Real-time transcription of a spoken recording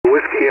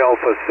Yankee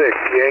Alpha 6,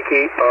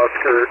 Yankee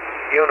Oscar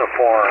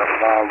Uniform,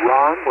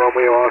 Ron,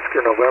 Romeo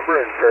Oscar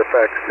November in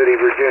Fairfax City,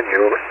 Virginia,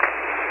 over.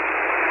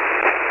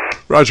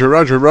 Roger,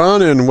 Roger,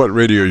 Ron, and what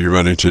radio are you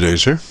running today,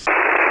 sir?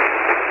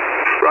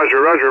 Roger,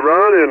 Roger,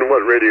 Ron, and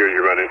what radio are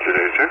you running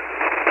today, sir?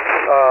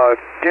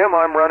 Jim,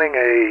 I'm running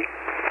a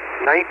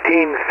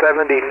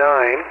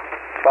 1979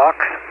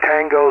 Fox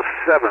Tango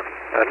 7,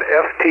 an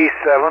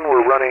FT-7.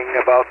 We're running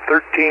about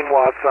 13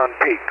 watts on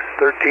peaks,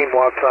 13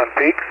 watts on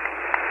peaks.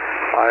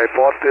 I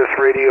bought this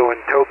radio in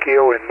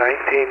Tokyo in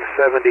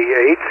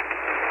 1978,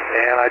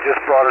 and I just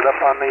brought it up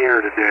on the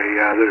air today.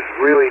 There's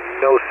really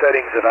no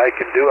settings that I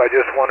can do. I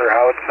just wonder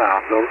how it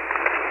sounds. Over.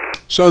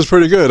 Sounds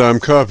pretty good. I'm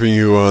copying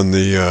you on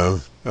the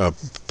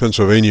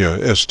Pennsylvania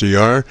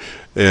SDR,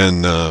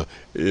 and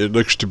it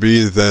looks to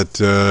be that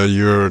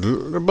you're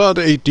about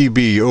 8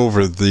 dB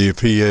over the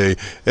PA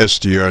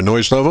SDR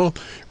noise level,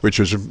 which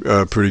is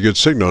a pretty good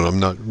signal. I'm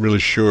not really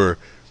sure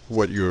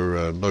what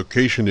your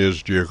location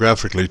is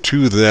geographically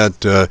to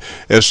that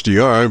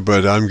SDR,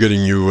 but I'm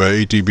getting you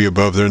 8 dB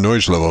above their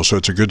noise level, so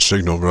it's a good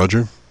signal,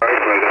 Roger. But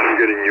I'm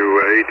getting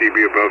you 8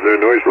 dB above their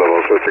noise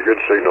level, so it's a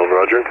good signal,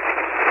 Roger.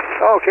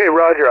 Okay,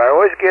 Roger. I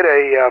always get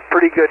a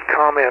pretty good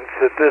comments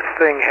that this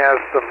thing has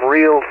some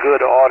real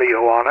good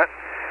audio on it,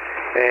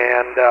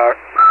 and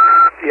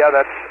yeah,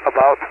 that's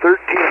about 13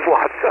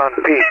 watts on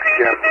peak,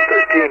 Jim.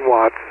 13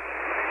 watts.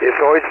 It's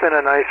always been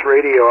a nice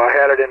radio. I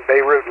had it in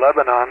Beirut,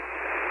 Lebanon,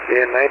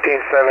 in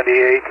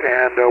 1978,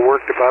 and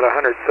worked about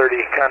 130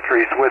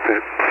 countries with it.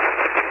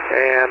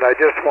 And I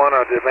just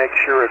wanted to make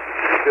sure it's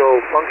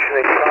still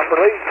functioning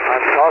properly.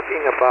 I'm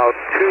talking about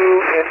 2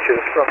 inches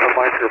from the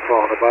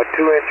microphone, about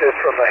 2 inches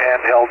from the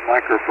handheld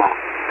microphone.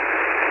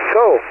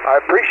 So, I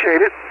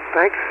appreciate it.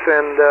 Thanks,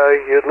 and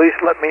you at least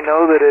let me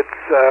know that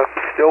it's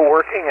still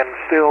working and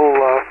still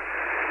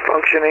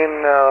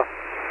functioning,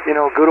 you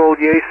know, good old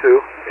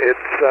Yaesu.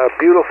 It's a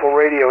beautiful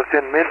radio. It's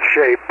in mint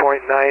shape,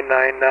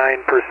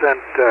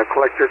 0.999%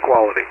 collector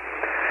quality.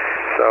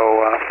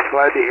 So,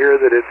 glad to hear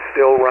that it's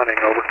still running,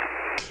 over.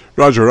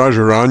 Roger,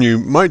 Roger, Ron. You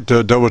might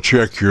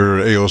double-check your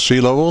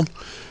ALC level.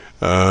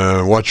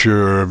 Watch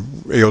your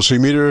ALC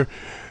meter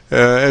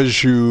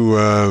as you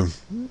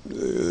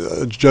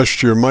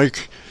adjust your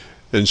mic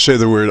and say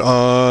the word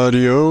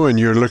audio, and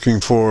you're looking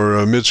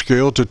for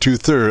mid-scale to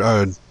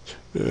two-thirds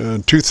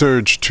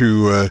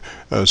to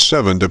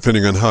 7,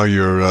 depending on how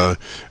you're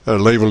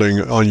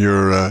labeling on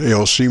your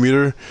ALC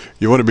meter.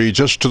 You want to be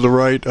just to the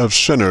right of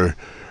center.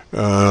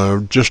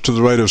 Just to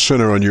the right of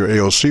center on your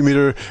ALC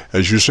meter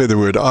as you say the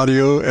word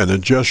audio and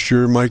adjust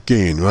your mic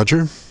gain.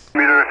 Roger?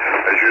 Meter,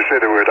 as you say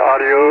the word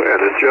audio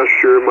and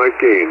adjust your mic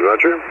gain.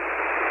 Roger?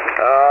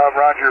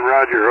 Roger,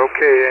 Roger.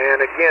 Okay,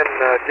 and again,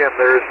 Jim,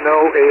 there's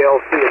no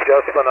ALC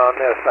adjustment on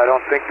this. I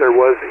don't think there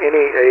was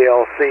any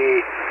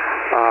ALC.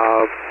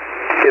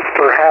 It's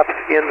perhaps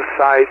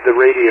inside the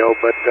radio,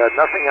 but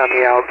nothing on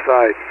the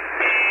outside.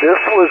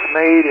 This was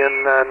made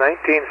in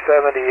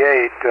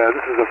 1978.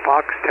 This is a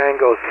Fox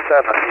Tango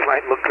 7. You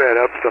might look that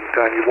up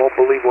sometime. You won't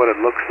believe what it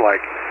looks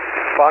like.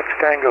 Fox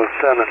Tango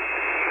 7.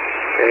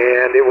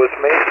 And it was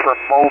made for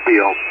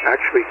Mobile,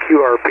 actually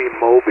QRP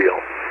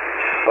Mobile.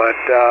 But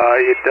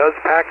it does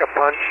pack a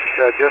punch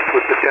just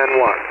with the 10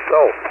 watts.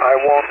 So I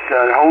won't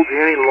hold you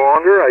any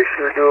longer. I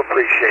sure do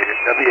appreciate it.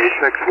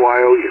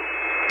 W6YOU.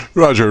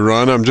 Roger,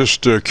 Ron. I'm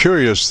just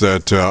curious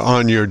that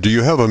on your, do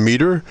you have a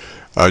meter?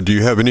 Do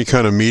you have any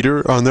kind of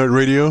meter on that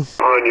radio?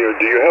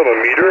 Do you have a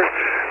meter?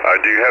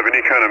 Do you have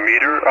any kind of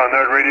meter on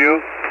that radio?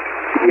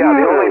 Yeah,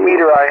 the only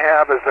meter I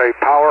have is a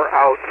power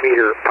out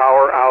meter,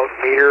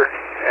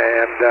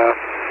 and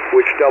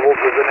which doubles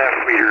as an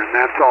F meter, and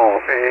that's all.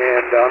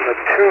 And on the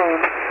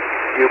tune,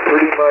 you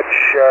pretty much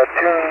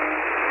tune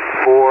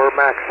for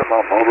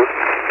maximum, over.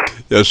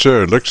 Yes,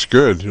 sir. It looks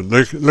good.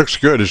 It looks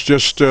good. It's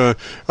just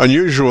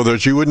unusual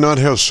that you would not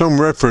have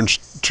some reference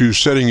to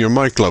setting your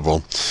mic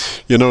level.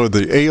 You know,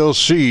 the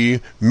ALC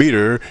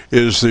meter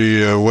is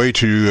the way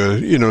to,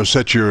 you know,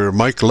 set your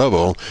mic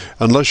level,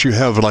 unless you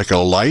have like a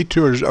light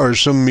or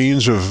some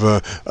means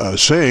of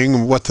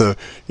saying what the,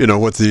 you know,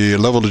 what the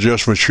level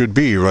adjustment should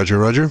be. Roger,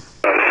 Roger.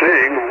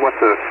 Saying what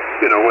the,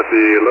 you know, what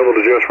the level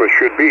adjustment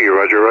should be.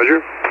 Roger,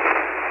 Roger.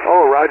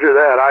 Oh, Roger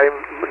that.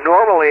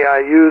 Normally I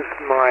use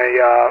my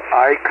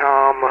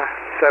ICOM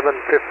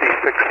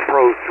 756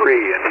 Pro 3,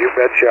 and you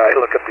betcha I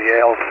look at the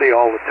ALC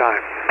all the time.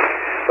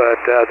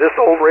 But this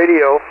old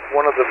radio,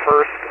 one of the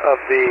first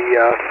of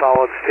the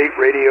solid-state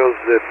radios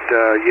that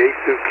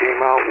Yaesu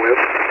came out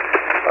with,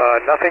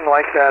 nothing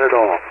like that at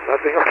all.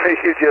 Nothing like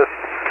you just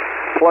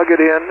plug it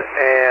in,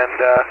 and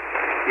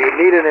you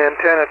need an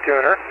antenna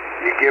tuner.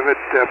 You give it,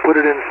 put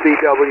it in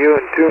CW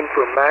and tune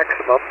for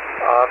maximum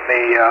on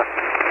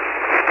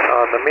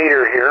the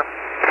meter here,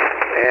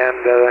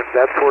 and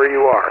that's where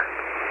you are.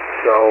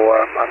 So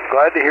I'm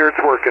glad to hear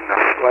it's working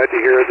now. Glad to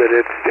hear that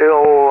it's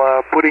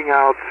still putting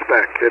out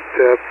spec.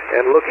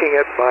 And looking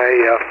at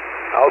my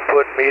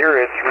output meter,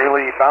 it's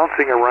really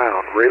bouncing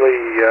around,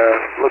 really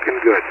looking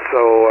good.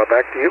 So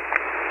back to you.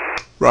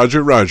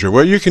 Roger, Roger.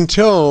 Well, you can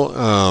tell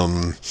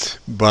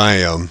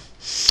by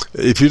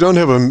if you don't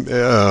have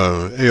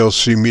a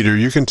ALC meter,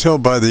 you can tell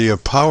by the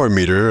power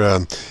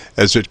meter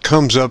as it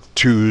comes up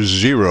to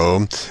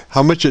 0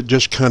 how much it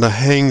just kind of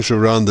hangs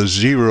around the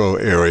 0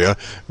 area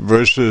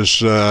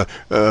versus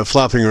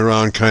flopping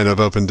around kind of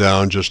up and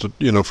down, just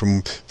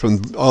from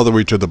all the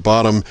way to the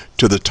bottom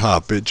to the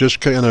top. It just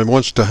kind of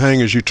wants to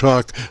hang as you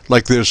talk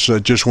like this.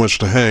 Just wants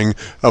to hang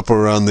up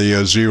around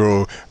the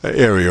 0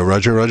 area.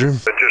 Roger, Roger. It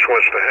just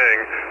wants to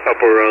hang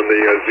up around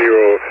the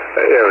 0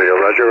 area.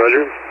 Roger,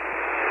 Roger.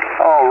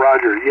 Oh,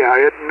 Roger. Yeah,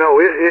 it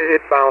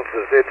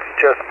bounces. It's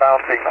just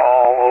bouncing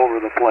all over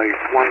the place.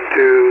 1,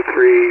 2,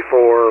 3,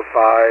 4,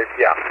 5.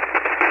 Yeah.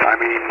 I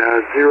mean,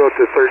 0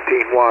 to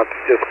 13 watts,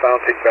 just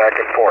bouncing back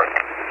and forth.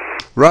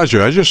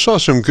 Roger, I just saw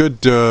some good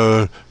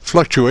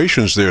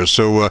fluctuations there.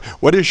 So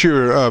what is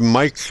your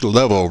mic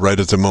level right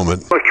at the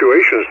moment?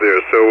 Fluctuations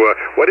there. So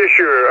what is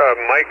your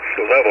mic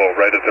level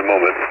right at the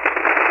moment?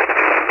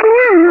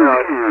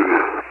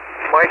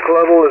 Mic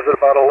level is at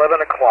about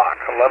 11 o'clock.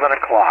 11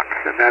 o'clock.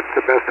 And that's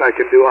the best I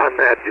can do on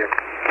that, Jim.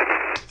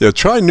 Yeah,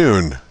 try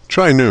noon.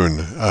 Try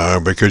noon,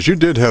 because you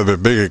did have a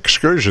big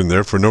excursion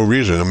there for no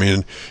reason. I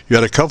mean, you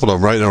had a couple of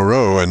them right in a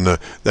row, and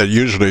that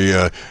usually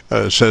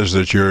says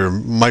that your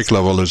mic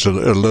level is a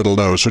little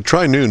low. So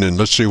try noon, and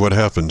let's see what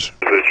happens.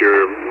 That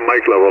your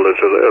mic level is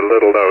a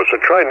little low. So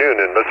try noon,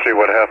 and let's see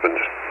what happens.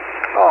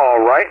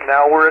 All right,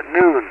 now we're at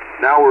noon.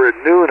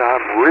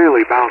 I'm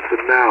really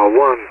bouncing now.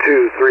 1,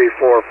 2, 3,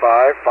 4,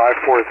 5, 5,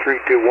 4, 3,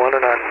 2, 1,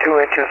 and I'm 2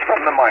 inches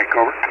from the mic.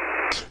 Over.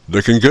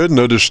 Looking good.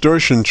 No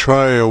distortion.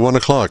 Try 1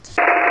 o'clock.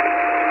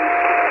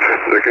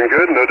 Looking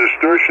good. No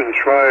distortion.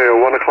 Try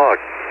 1 o'clock.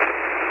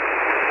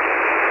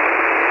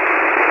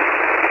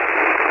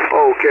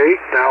 Okay,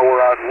 now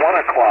we're at 1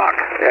 o'clock.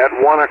 At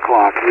 1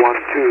 o'clock. 1,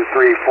 2,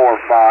 3, 4,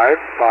 5,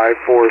 5,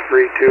 4,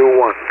 3, 2,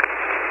 1.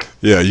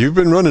 Yeah, you've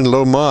been running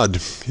low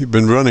mod. You've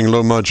been running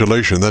low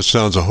modulation. That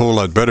sounds a whole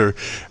lot better.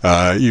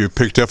 You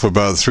picked up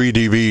about 3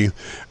 dB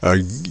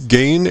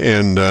gain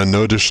and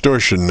no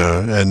distortion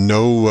and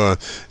no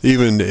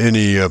even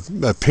any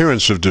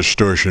appearance of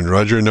distortion.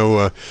 Roger,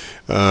 no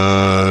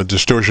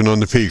distortion on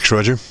the peaks.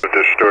 Roger.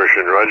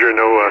 Distortion. Roger.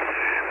 No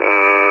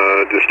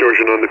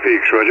distortion on the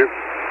peaks. Roger.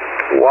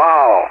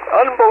 Wow,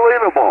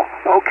 unbelievable.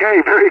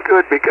 Okay, very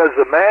good, because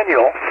the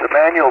manual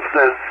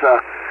says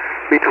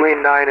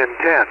between 9 and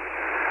 10.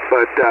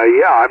 But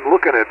yeah, I'm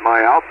looking at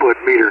my output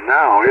meter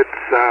now. It's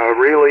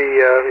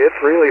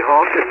really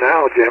honking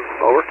now, Jim.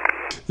 Over.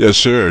 Yes,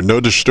 sir. No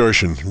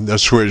distortion.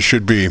 That's where it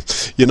should be.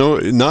 You know,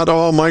 not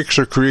all mics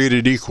are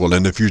created equal,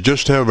 and if you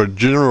just have a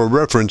general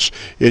reference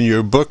in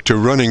your book to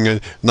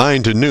running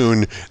 9 to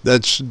noon,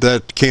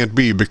 that can't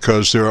be,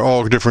 because there are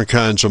all different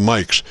kinds of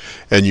mics,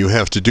 and you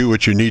have to do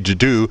what you need to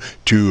do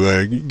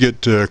to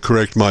get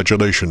correct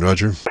modulation.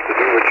 Roger. Do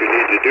what you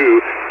need to do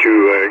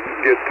to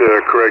get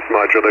correct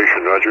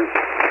modulation. Roger.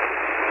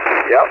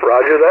 Yep,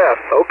 roger that.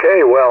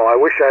 Okay, well, I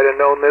wish I'd have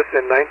known this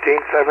in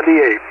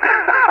 1978.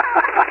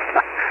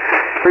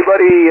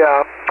 Everybody,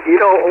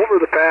 over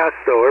the past,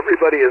 though,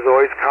 everybody has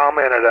always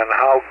commented on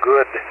how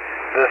good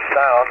this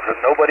sounds, and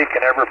nobody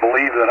can ever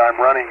believe that I'm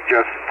running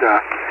just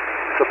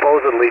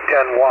supposedly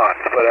 10 watts,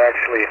 but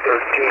actually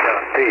 13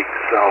 on peak.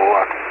 So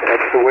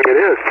that's the way it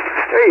is.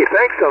 Hey,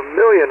 thanks a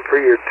million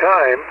for your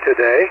time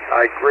today.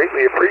 I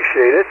greatly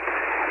appreciate it.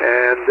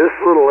 And this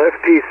little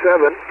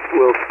FT-7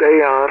 will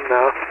stay on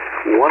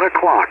 1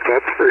 o'clock,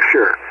 that's for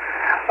sure.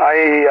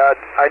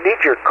 I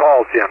need your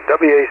call, Jim.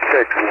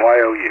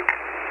 WA6YOU.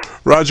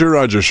 Roger,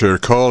 Roger, sir.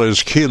 Call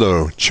is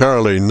Kilo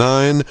Charlie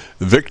 9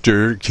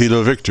 Victor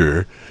Kilo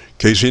Victor.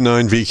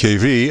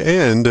 KC9VKV,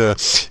 and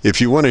if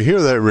you want to hear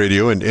that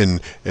radio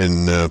and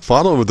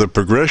follow the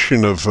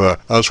progression of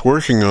us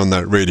working on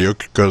that radio,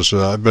 because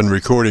I've been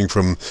recording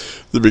from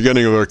the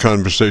beginning of our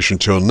conversation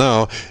till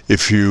now,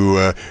 if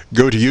you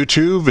go to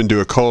YouTube and do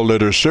a call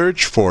letter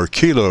search for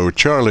Kilo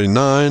Charlie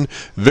 9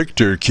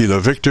 Victor Kilo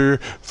Victor,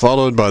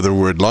 followed by the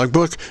word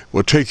logbook,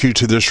 will take you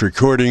to this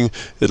recording.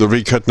 It'll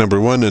be cut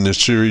number 1 in a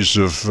series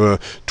of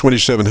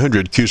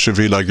 2,700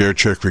 Qso-Vlog air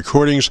check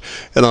recordings,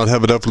 and I'll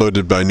have it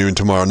uploaded by noon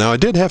tomorrow. Now, I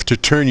did have to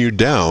turn you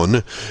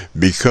down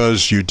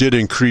because you did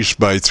increase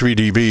by 3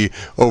 dB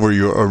over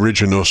your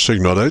original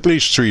signal, at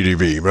least 3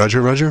 dB.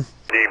 Roger, Roger?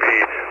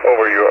 dB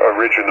over your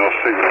original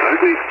signal, at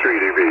least 3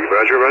 dB.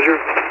 Roger, Roger?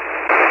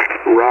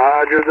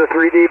 Roger the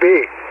 3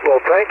 dB.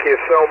 Well, thank you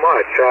so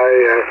much.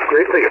 I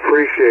greatly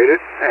appreciate it,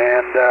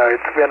 and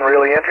it's been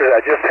really interesting. I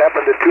just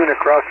happened to tune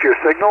across your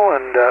signal,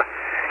 and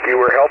you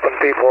were helping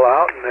people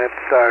out, and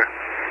it's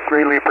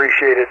greatly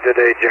appreciated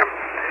today, Jim.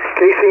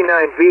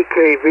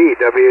 KC9VKV,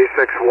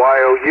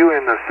 WA6YOU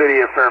in the city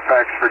of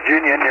Fairfax,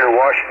 Virginia, near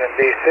Washington,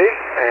 D.C.,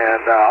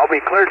 and I'll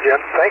be clear, Jim.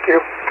 Thank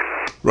you.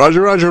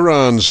 Roger, Roger,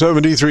 Ron,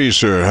 73,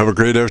 sir. Have a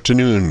great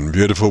afternoon.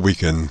 Beautiful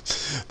weekend.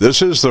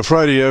 This is the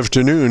Friday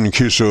afternoon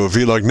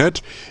Qso-Vlog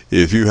Net.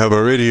 If you have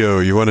a radio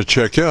you want to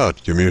check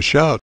out, give me a shout.